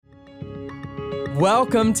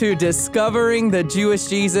Welcome to Discovering the Jewish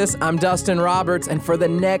Jesus. I'm Dustin Roberts, and for the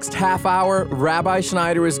next half hour, Rabbi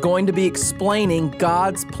Schneider is going to be explaining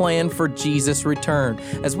God's plan for Jesus' return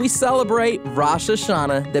as we celebrate Rosh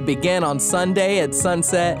Hashanah that began on Sunday at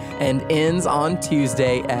sunset and ends on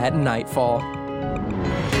Tuesday at nightfall.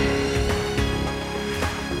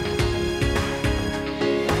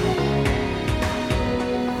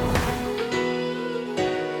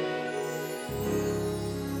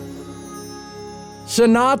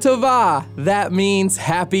 Shana Tova, that means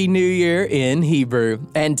Happy New Year in Hebrew.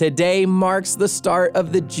 And today marks the start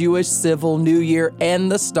of the Jewish Civil New Year and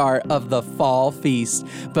the start of the Fall Feast.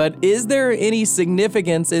 But is there any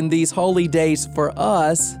significance in these holy days for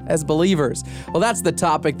us as believers? Well, that's the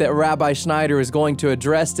topic that Rabbi Schneider is going to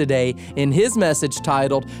address today in his message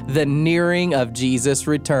titled, The Nearing of Jesus'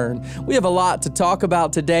 Return. We have a lot to talk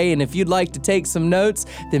about today, and if you'd like to take some notes,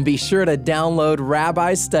 then be sure to download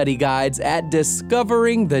Rabbi's study guides at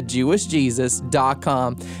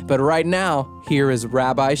discoveringthejewishjesus.com. But right now, here is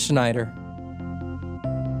Rabbi Schneider.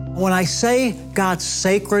 When I say God's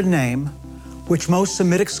sacred name, which most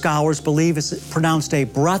Semitic scholars believe is pronounced a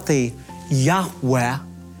breathy Yahweh,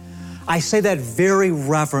 I say that very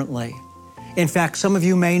reverently. In fact, some of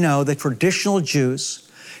you may know that traditional Jews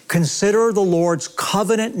consider the Lord's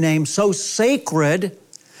covenant name so sacred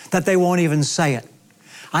that they won't even say it.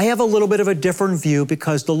 I have a little bit of a different view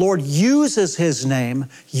because the Lord uses His name,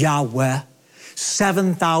 Yahweh,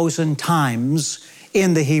 7,000 times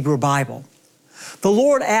in the Hebrew Bible. The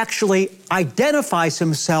Lord actually identifies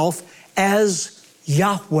Himself as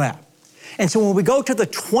Yahweh. And so when we go to the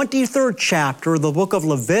 23rd chapter of the book of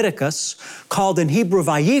Leviticus, called in Hebrew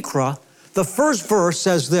Vayikra, the first verse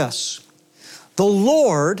says this, the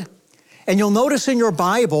Lord, and you'll notice in your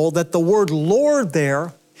Bible that the word Lord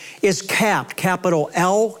there is capped, capital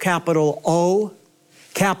L, capital O,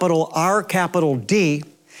 capital R, capital D.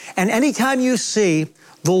 And anytime you see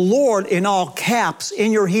the Lord in all caps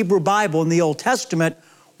in your Hebrew Bible in the Old Testament,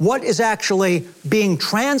 what is actually being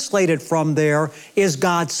translated from there is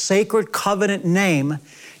God's sacred covenant name,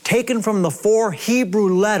 taken from the four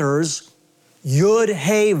Hebrew letters, Yud,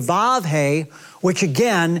 He, Vav, He, which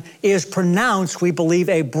again is pronounced, we believe,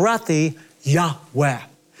 a breathy Yahweh.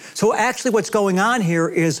 So actually what's going on here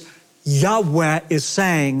is Yahweh is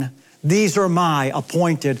saying, these are my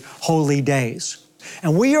appointed holy days.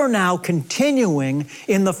 And we are now continuing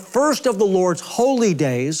in the first of the Lord's holy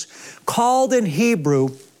days, called in Hebrew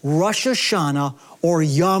Rosh Hashanah or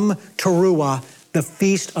Yom Teruah, the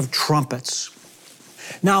Feast of Trumpets.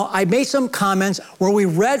 Now, I made some comments where we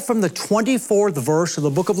read from the 24th verse of the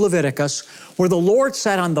book of Leviticus, where the Lord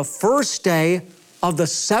said on the first day of the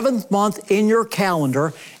seventh month in your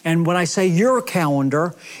calendar, and when I say your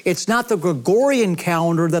calendar, it's not the Gregorian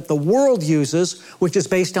calendar that the world uses, which is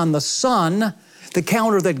based on the sun. The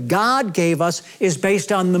calendar that God gave us is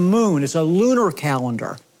based on the moon. It's a lunar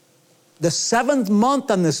calendar. The seventh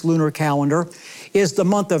month on this lunar calendar is the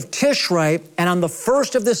month of Tishrei, and on the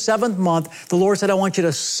first of the seventh month, the Lord said, I want you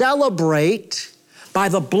to celebrate by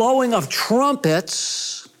the blowing of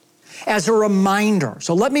trumpets as a reminder.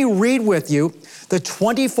 So let me read with you the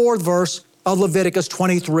 24th verse of Leviticus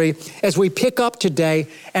 23 as we pick up today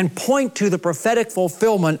and point to the prophetic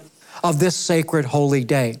fulfillment of this sacred holy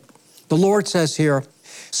day. The Lord says here,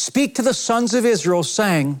 speak to the sons of Israel,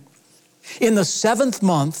 saying, in the seventh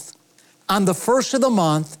month, on the first of the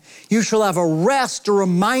month, you shall have a rest, a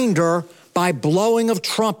reminder by blowing of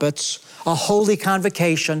trumpets, a holy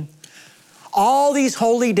convocation. All these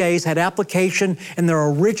holy days had application in their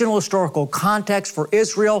original historical context for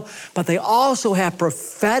Israel, but they also have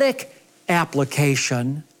prophetic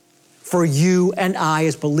application for you and I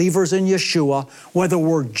as believers in Yeshua, whether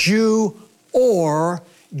we're Jew or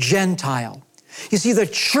Gentile. You see, the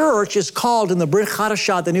church is called in the Brit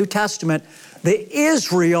Hadashah, the New Testament, the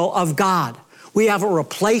Israel of God. We haven't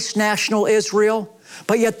replaced national Israel,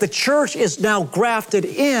 but yet the church is now grafted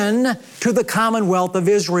in to the commonwealth of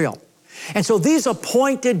Israel. And so these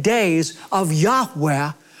appointed days of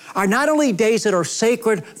Yahweh are not only days that are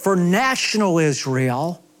sacred for national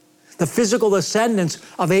Israel, the physical descendants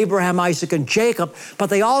of Abraham, Isaac, and Jacob,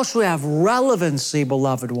 but they also have relevancy,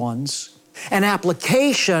 beloved ones, and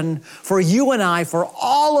application for you and I, for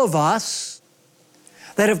all of us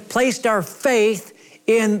that have placed our faith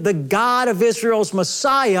in the God of Israel's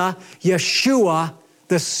Messiah, Yeshua,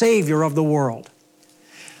 the Savior of the world.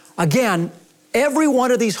 Again, every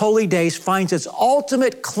one of these holy days finds its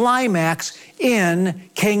ultimate climax in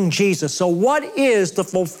King Jesus. So what is the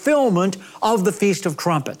fulfillment of the Feast of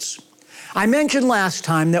Trumpets? I mentioned last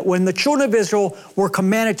time that when the children of Israel were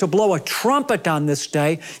commanded to blow a trumpet on this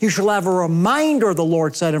day, you shall have a reminder, the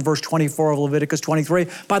Lord said in verse 24 of Leviticus 23,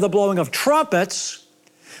 by the blowing of trumpets.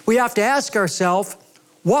 We have to ask ourselves,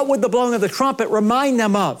 what would the blowing of the trumpet remind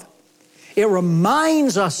them of? It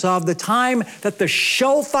reminds us of the time that the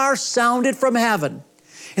shofar sounded from heaven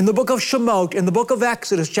in the book of Shemot, in the book of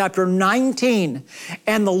Exodus, chapter 19.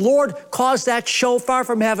 And the Lord caused that shofar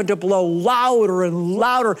from heaven to blow louder and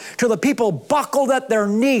louder till the people buckled at their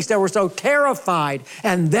knees. They were so terrified.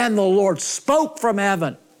 And then the Lord spoke from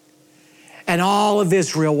heaven. And all of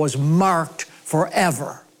Israel was marked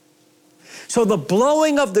forever. So the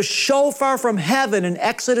blowing of the shofar from heaven in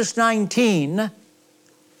Exodus 19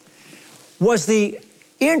 was the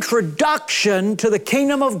introduction to the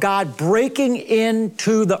kingdom of God breaking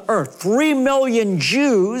into the earth. 3 million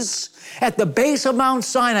Jews at the base of Mount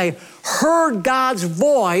Sinai heard God's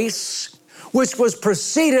voice, which was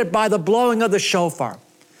preceded by the blowing of the shofar.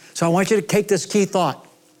 So I want you to take this key thought.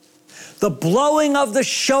 The blowing of the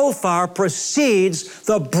shofar precedes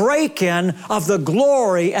the break-in of the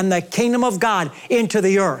glory and the kingdom of God into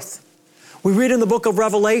the earth. We read in the book of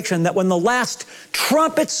Revelation that when the last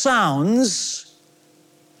trumpet sounds,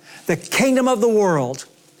 the kingdom of the world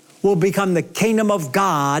will become the kingdom of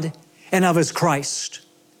God and of His Christ.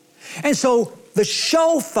 And so the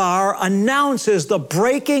shofar announces the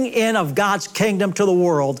breaking in of God's kingdom to the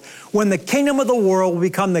world when the kingdom of the world will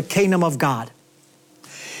become the kingdom of God.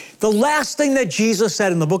 The last thing that Jesus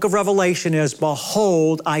said in the book of Revelation is,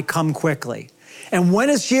 behold, I come quickly. And when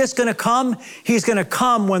is Jesus going to come? He's going to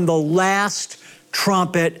come when the last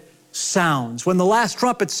trumpet sounds. When the last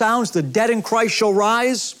trumpet sounds, the dead in Christ shall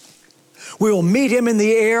rise. We will meet Him in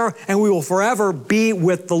the air, and we will forever be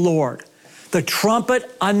with the Lord. The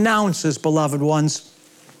trumpet announces, beloved ones,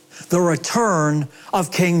 the return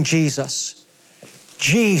of King Jesus.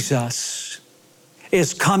 Jesus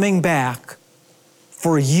is coming back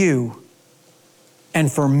for you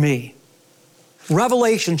and for me.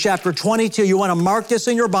 Revelation chapter 22, you want to mark this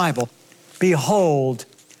in your Bible. Behold,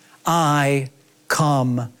 I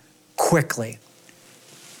come quickly.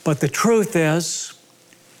 But the truth is,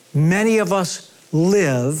 many of us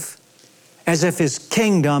live as if His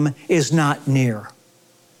kingdom is not near.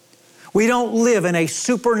 We don't live in a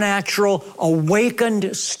supernatural,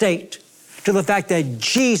 awakened state to the fact that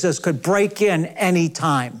Jesus could break in any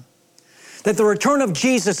time. That the return of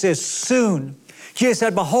Jesus is soon. Jesus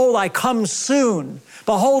said, behold, I come soon.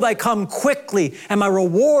 Behold, I come quickly, and my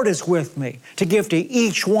reward is with me to give to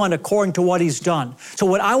each one according to what he's done. So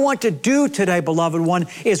what I want to do today, beloved one,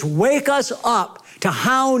 is wake us up to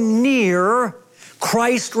how near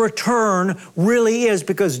Christ's return really is,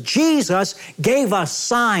 because Jesus gave us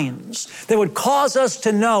signs that would cause us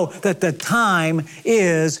to know that the time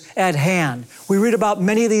is at hand. We read about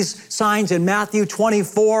many of these signs in Matthew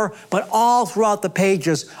 24, but all throughout the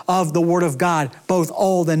pages of the Word of God, both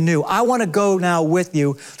old and new. I want to go now with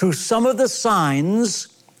you through some of the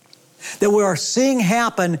signs that we are seeing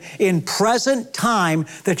happen in present time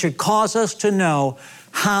that should cause us to know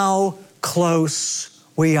how close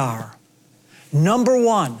we are. Number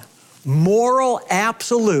one, moral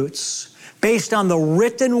absolutes based on the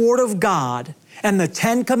written Word of God and the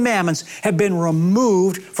Ten Commandments have been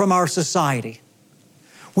removed from our society.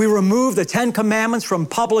 We remove the Ten Commandments from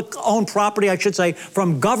public-owned property,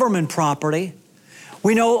 from government property.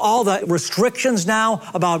 We know all the restrictions now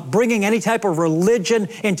about bringing any type of religion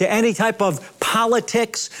into any type of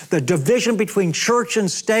politics, the division between church and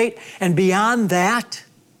state, and beyond that,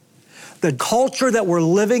 the culture that we're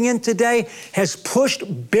living in today has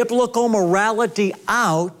pushed biblical morality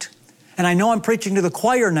out. And I know I'm preaching to the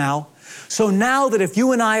choir now. So now that if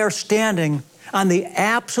you and I are standing on the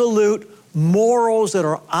absolute morals that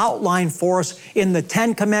are outlined for us in the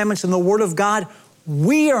Ten Commandments and the Word of God,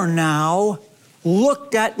 we are now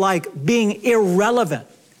looked at like being irrelevant.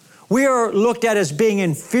 We are looked at as being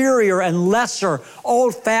inferior and lesser,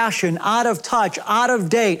 old-fashioned, out of touch, out of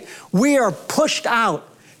date. We are pushed out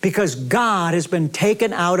because God has been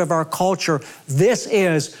taken out of our culture. This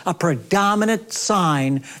is a predominant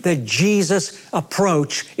sign that Jesus'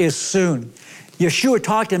 approach is soon. Yeshua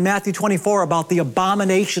talked in Matthew 24 about the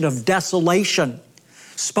abomination of desolation,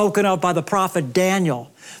 spoken of by the prophet Daniel.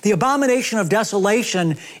 The abomination of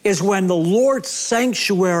desolation is when the Lord's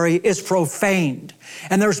sanctuary is profaned.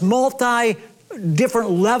 And there's different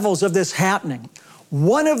levels of this happening.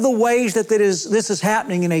 One of the ways that this is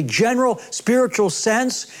happening in a general spiritual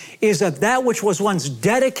sense is that which was once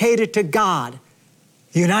dedicated to God,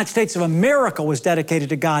 the United States of America was dedicated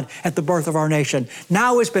to God at the birth of our nation.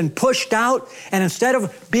 Now it's been pushed out, and instead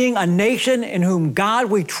of being a nation in whom God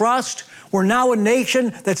we trust, We're now a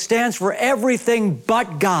nation that stands for everything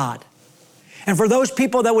but God. And for those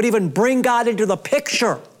people that would even bring God into the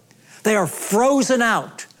picture, they are frozen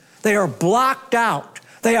out. They are blocked out.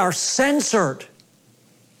 They are censored.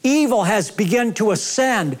 Evil has begun to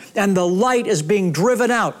ascend and the light is being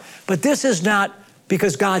driven out. But this is not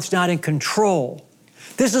because God's not in control.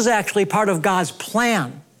 This is actually part of God's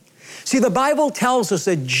plan. See, the Bible tells us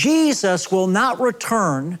that Jesus will not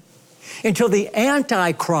return until the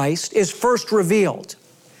Antichrist is first revealed.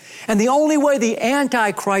 And the only way the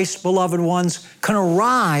Antichrist, beloved ones, can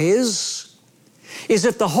arise is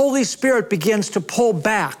if the Holy Spirit begins to pull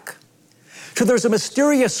back. So there's a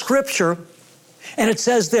mysterious scripture, and it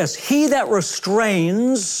says this: he that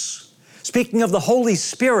restrains, speaking of the Holy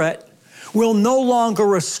Spirit, will no longer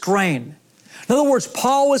restrain. In other words,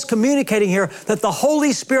 Paul is communicating here that the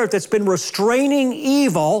Holy Spirit that's been restraining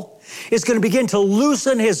evil is going to begin to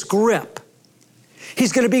loosen his grip.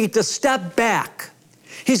 He's going to begin to step back.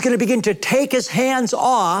 He's going to begin to take his hands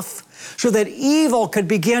off so that evil could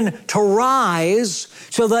begin to rise,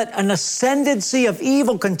 so that an ascendancy of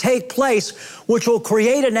evil can take place, which will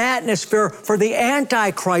create an atmosphere for the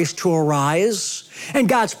Antichrist to arise. And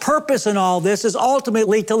God's purpose in all this is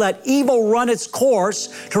ultimately to let evil run its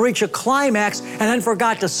course, to reach a climax, and then for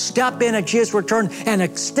God to step in at Jesus' return and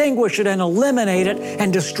extinguish it and eliminate it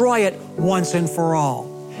and destroy it once and for all.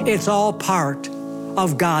 It's all part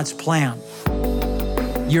of God's plan.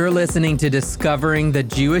 You're listening to Discovering the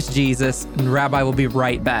Jewish Jesus, and Rabbi will be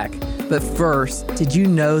right back. But first, did you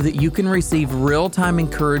know that you can receive real-time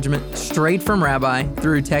encouragement straight from Rabbi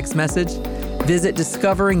through text message? Visit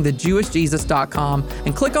discoveringthejewishjesus.com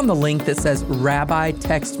and click on the link that says Rabbi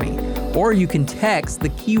Text Me, or you can text the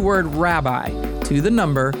keyword Rabbi to the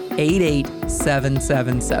number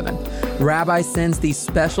 88777. Rabbi sends these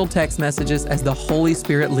special text messages as the Holy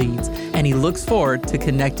Spirit leads, and he looks forward to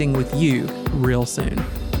connecting with you real soon.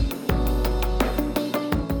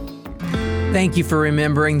 Thank you for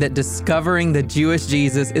remembering that Discovering the Jewish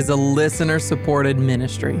Jesus is a listener-supported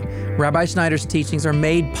ministry. Rabbi Schneider's teachings are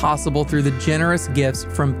made possible through the generous gifts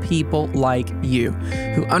from people like you,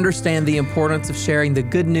 who understand the importance of sharing the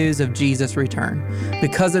good news of Jesus' return.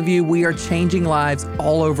 Because of you, we are changing lives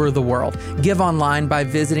all over the world. Give online by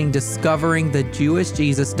visiting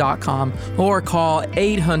discoveringthejewishjesus.com or call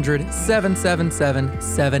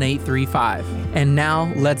 800-777-7835. And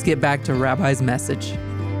now, let's get back to Rabbi's message.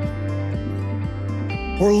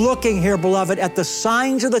 We're looking here, beloved, at the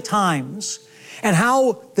signs of the times and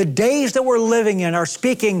how the days that we're living in are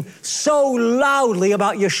speaking so loudly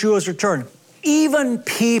about Yeshua's return. Even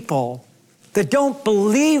people that don't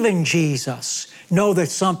believe in Jesus know that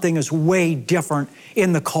something is way different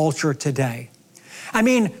in the culture today. I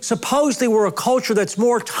mean, supposedly we're a culture that's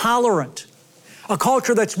more tolerant, a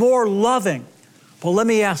culture that's more loving. Well, let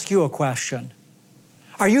me ask you a question.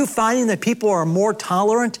 Are you finding that people are more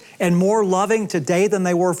tolerant and more loving today than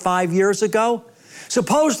they were 5 years ago?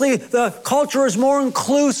 Supposedly, the culture is more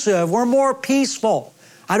inclusive. We're more peaceful.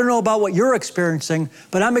 I don't know about what you're experiencing,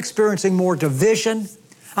 but I'm experiencing more division.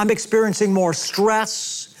 I'm experiencing more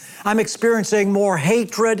stress. I'm experiencing more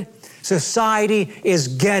hatred. Society is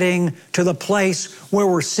getting to the place where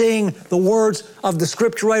we're seeing the words of the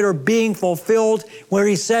scripture writer being fulfilled, where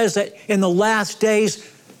he says that in the last days,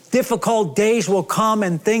 difficult days will come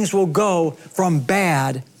and things will go from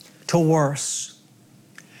bad to worse.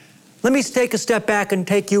 Let me take a step back and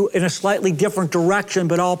take you in a slightly different direction,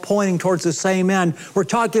 but all pointing towards the same end. We're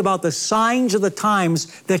talking about the signs of the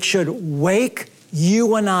times that should wake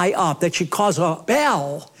you and I up, that should cause a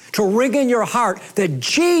bell to ring in your heart that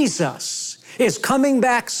Jesus is coming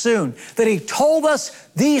back soon, that he told us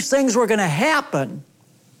these things were going to happen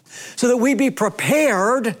so that we be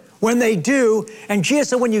prepared when they do. And Jesus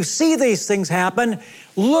said, when you see these things happen,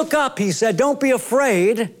 look up, he said. Don't be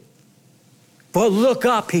afraid, but look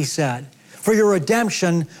up, he said, for your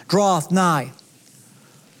redemption draweth nigh.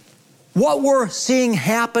 What we're seeing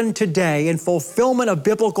happen today in fulfillment of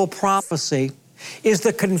biblical prophecy is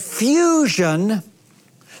the confusion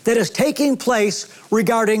that is taking place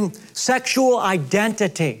regarding sexual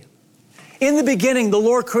identity. In the beginning, the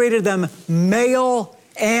Lord created them male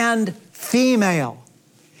and female.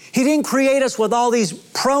 He didn't create us with all these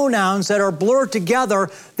pronouns that are blurred together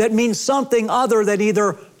that mean something other than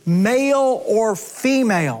either male or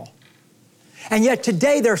female. And yet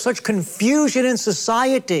today there's such confusion in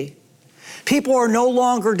society. People are no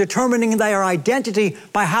longer determining their identity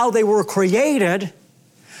by how they were created.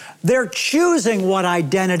 They're choosing what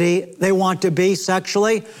identity they want to be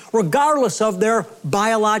sexually, regardless of their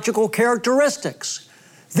biological characteristics.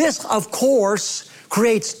 This, of course,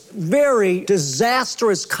 creates very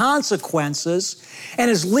disastrous consequences and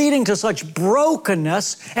is leading to such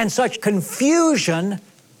brokenness and such confusion.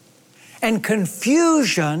 And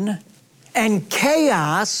confusion and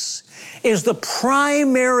chaos is the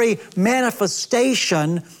primary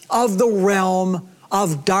manifestation of the realm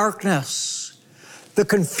of darkness. The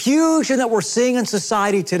confusion that we're seeing in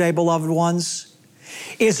society today, beloved ones,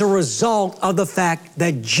 is a result of the fact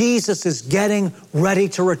that Jesus is getting ready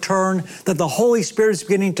to return, that the Holy Spirit is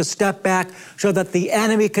beginning to step back so that the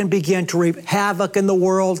enemy can begin to reap havoc in the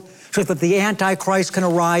world, so that the Antichrist can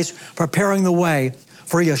arise, preparing the way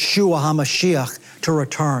for Yeshua HaMashiach to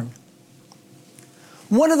return.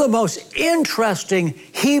 One of the most interesting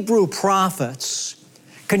Hebrew prophets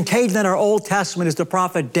contained in our Old Testament is the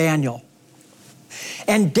prophet Daniel.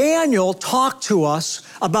 And Daniel talked to us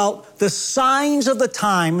about the signs of the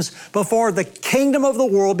times before the kingdom of the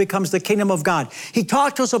world becomes the kingdom of God. He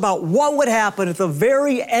talked to us about what would happen at the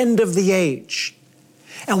very end of the age.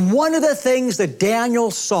 And one of the things that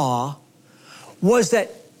Daniel saw was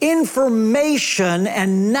that information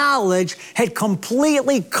and knowledge had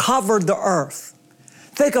completely covered the earth.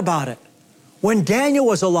 Think about it. When Daniel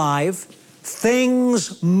was alive,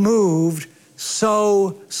 things moved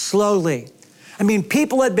so slowly. I mean,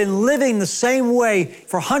 people had been living the same way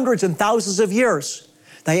for hundreds and thousands of years.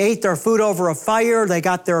 They ate their food over a fire. They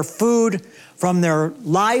got their food from their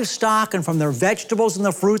livestock and from their vegetables and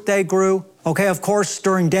the fruit they grew. Okay, of course,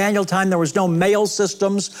 during Daniel time, there was no mail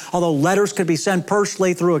systems, although letters could be sent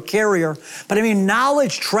personally through a carrier. But I mean,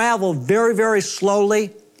 knowledge traveled very, very slowly.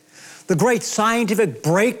 The great scientific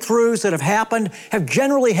breakthroughs that have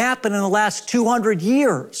generally happened in the last 200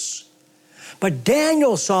 years. But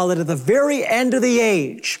Daniel saw that at the very end of the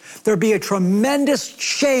age, there'd be a tremendous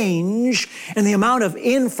change in the amount of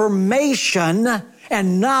information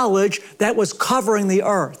and knowledge that was covering the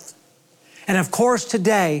earth. And of course,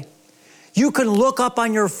 today, you can look up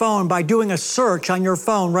on your phone by doing a search on your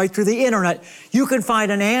phone right through the internet. You can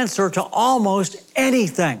find an answer to almost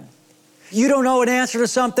anything. You don't know an answer to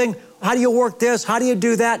something. How do you work this? How do you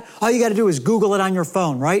do that? All you got to do is Google it on your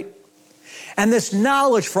phone, right? And this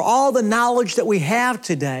knowledge, for all the knowledge that we have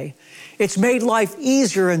today, it's made life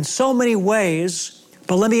easier in so many ways.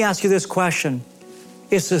 But let me ask you this question.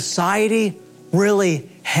 Is society really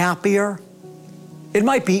happier? It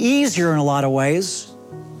might be easier in a lot of ways,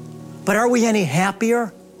 but are we any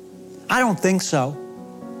happier? I don't think so.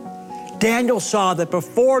 Daniel saw that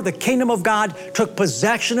before the kingdom of God took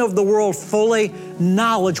possession of the world fully,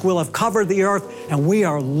 knowledge will have covered the earth, and we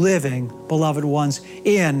are living, beloved ones,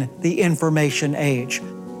 in the information age.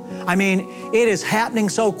 I mean, it is happening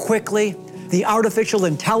so quickly. The artificial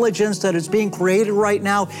intelligence that is being created right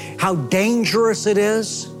now, how dangerous it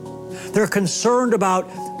is. They're concerned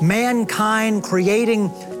about mankind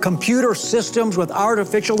creating computer systems with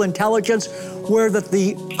artificial intelligence where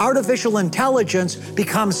the artificial intelligence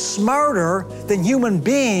becomes smarter than human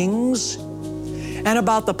beings, and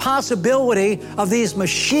about the possibility of these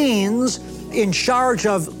machines in charge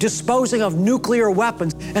of disposing of nuclear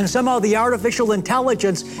weapons. And somehow the artificial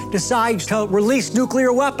intelligence decides to release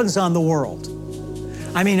nuclear weapons on the world.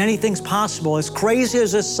 I mean, anything's possible. As crazy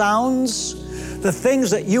as this sounds, the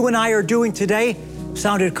things that you and I are doing today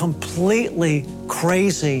sounded completely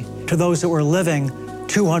crazy to those that were living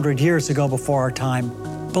 200 years ago before our time.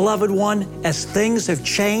 Beloved one, as things have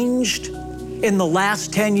changed in the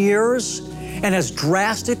last 10 years, and as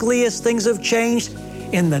drastically as things have changed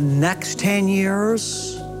in the next 10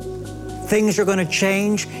 years, things are going to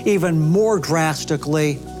change even more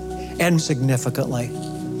drastically and significantly.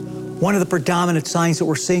 One of the predominant signs that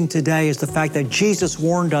we're seeing today is the fact that Jesus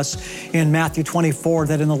warned us in Matthew 24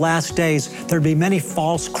 that in the last days there'd be many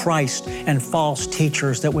false Christs and false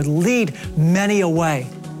teachers that would lead many away.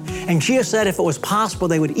 And Jesus said if it was possible,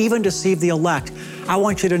 they would even deceive the elect. I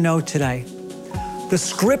want you to know today, the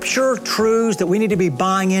scripture truths that we need to be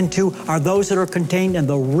buying into are those that are contained in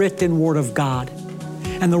the written Word of God.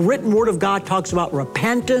 And the written Word of God talks about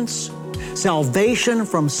repentance, salvation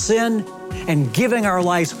from sin, and giving our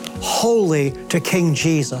lives wholly to King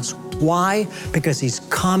Jesus. Why? Because He's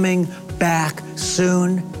coming back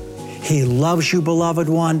soon. He loves you, beloved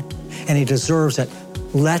one, and He deserves it.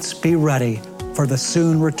 Let's be ready for the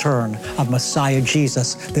soon return of Messiah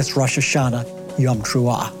Jesus this Rosh Hashanah, Yom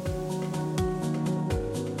Truah.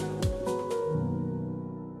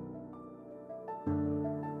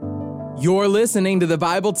 You're listening to the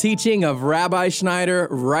Bible teaching of Rabbi Schneider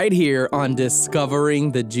right here on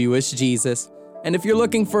Discovering the Jewish Jesus. And if you're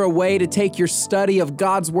looking for a way to take your study of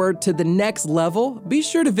God's Word to the next level, be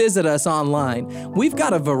sure to visit us online. We've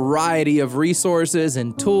got a variety of resources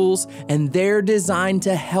and tools, and they're designed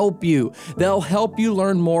to help you. They'll help you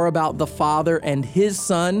learn more about the Father and His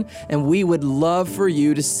Son, and we would love for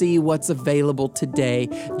you to see what's available today.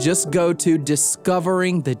 Just go to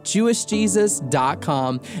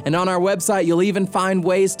discoveringthejewishjesus.com, and on our website, you'll even find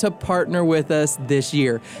ways to partner with us this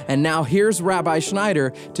year. And now here's Rabbi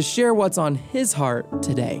Schneider to share what's on his heart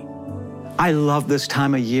today. I love this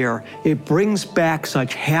time of year. It brings back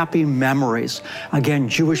such happy memories. Again,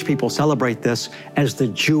 Jewish people celebrate this as the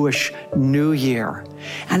Jewish New Year.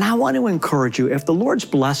 And I want to encourage you, if the Lord's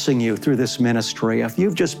blessing you through this ministry, if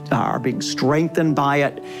you just are being strengthened by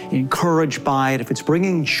it, encouraged by it, if it's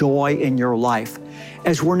bringing joy in your life,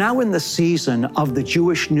 as we're now in the season of the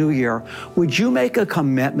Jewish New Year, would you make a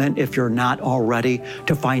commitment, if you're not already,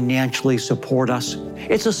 to financially support us?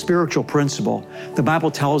 It's a spiritual principle. The Bible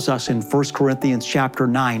tells us in 1 Corinthians chapter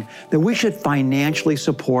 9 that we should financially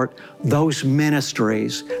support those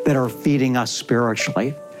ministries that are feeding us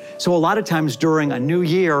spiritually. So a lot of times during a new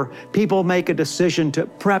year, people make a decision to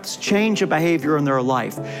perhaps change a behavior in their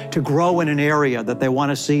life, to grow in an area that they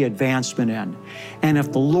want to see advancement in. And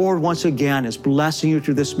if the Lord once again is blessing you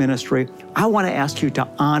through this ministry, I want to ask you to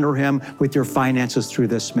honor Him with your finances through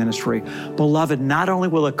this ministry. Beloved, not only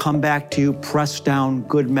will it come back to you pressed down,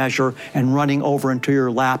 good measure, and running over into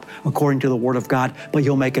your lap according to the Word of God, but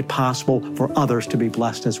you'll make it possible for others to be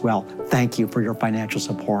blessed as well. Thank you for your financial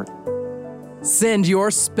support. Send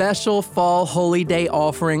your special Fall Holy Day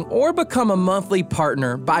offering or become a monthly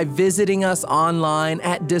partner by visiting us online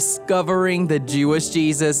at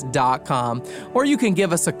discoveringthejewishjesus.com. Or you can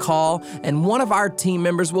give us a call, and one of our team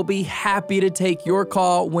members will be happy to take your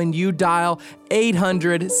call when you dial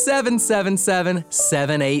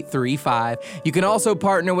 800-777-7835. You can also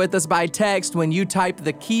partner with us by text when you type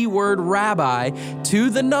the keyword rabbi to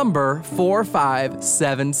the number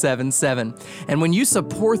 45777. And when you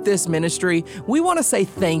support this ministry, we want to say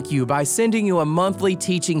thank you by sending you a monthly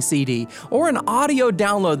teaching CD or an audio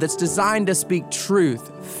download that's designed to speak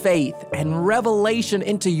truth, faith, and revelation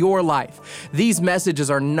into your life. These messages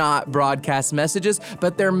are not broadcast messages,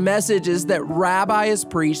 but they're messages that Rabbi has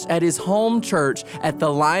preached at his home church at the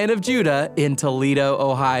Lion of Judah in Toledo,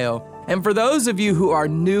 Ohio. And for those of you who are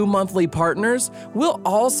new monthly partners, we'll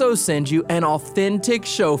also send you an authentic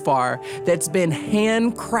shofar that's been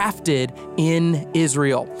handcrafted in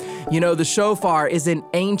Israel. You know, the shofar is an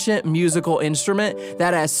ancient musical instrument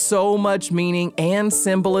that has so much meaning and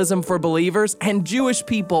symbolism for believers and Jewish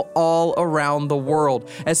people all around the world,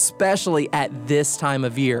 especially at this time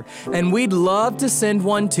of year. And we'd love to send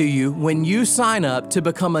one to you when you sign up to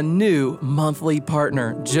become a new monthly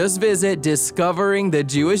partner. Just visit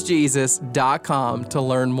discoveringthejewishjesus.com to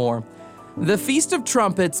learn more. The Feast of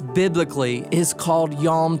Trumpets biblically is called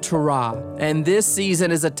Yom Teruah, and this season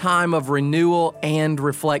is a time of renewal and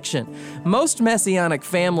reflection. Most Messianic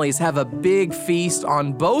families have a big feast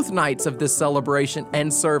on both nights of this celebration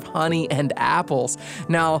and serve honey and apples.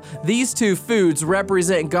 Now, these two foods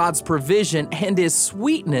represent God's provision and His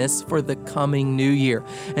sweetness for the coming new year.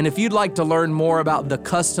 And if you'd like to learn more about the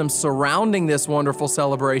customs surrounding this wonderful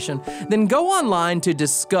celebration, then go online to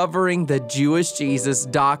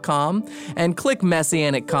discoveringthejewishjesus.com and click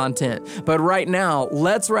Messianic content. But right now,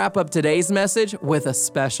 let's wrap up today's message with a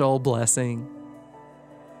special blessing.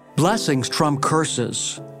 Blessings trump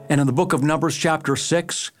curses. And in the book of Numbers chapter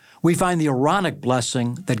 6, we find the Aaronic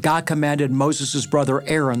blessing that God commanded Moses' brother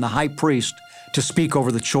Aaron, the high priest, to speak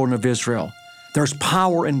over the children of Israel. There's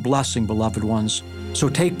power in blessing, beloved ones. So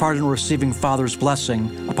take part in receiving Father's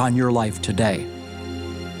blessing upon your life today.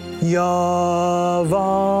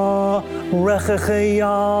 Yavarechecha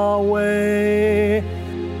Yahweh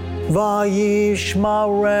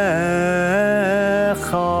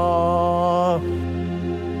vayishmarecha.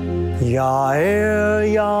 Ya'er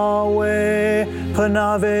Yahweh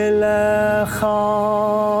panav elecha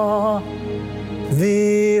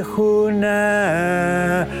vichunecha.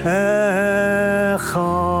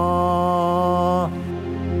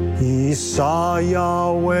 Yisa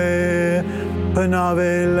Yahweh panav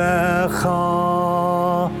elecha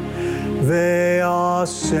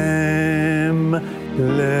ve'asem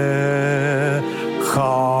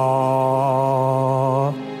lecha.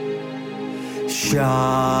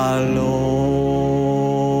 Shalom.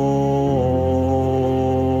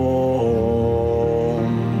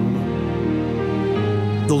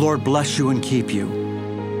 The Lord bless you and keep you.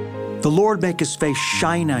 The Lord make His face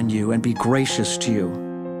shine on you and be gracious to you.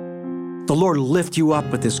 The Lord lift you up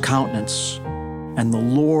with His countenance, and the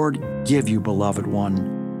Lord give you, beloved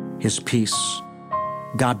one, His peace.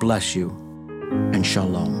 God bless you. and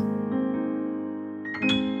shalom.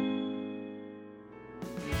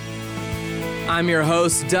 I'm your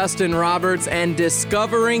host, Dustin Roberts, and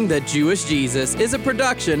Discovering the Jewish Jesus is a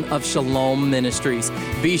production of Shalom Ministries.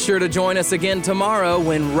 Be sure to join us again tomorrow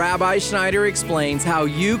when Rabbi Schneider explains how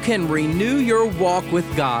you can renew your walk with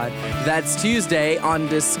God. That's Tuesday on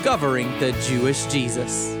Discovering the Jewish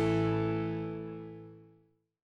Jesus.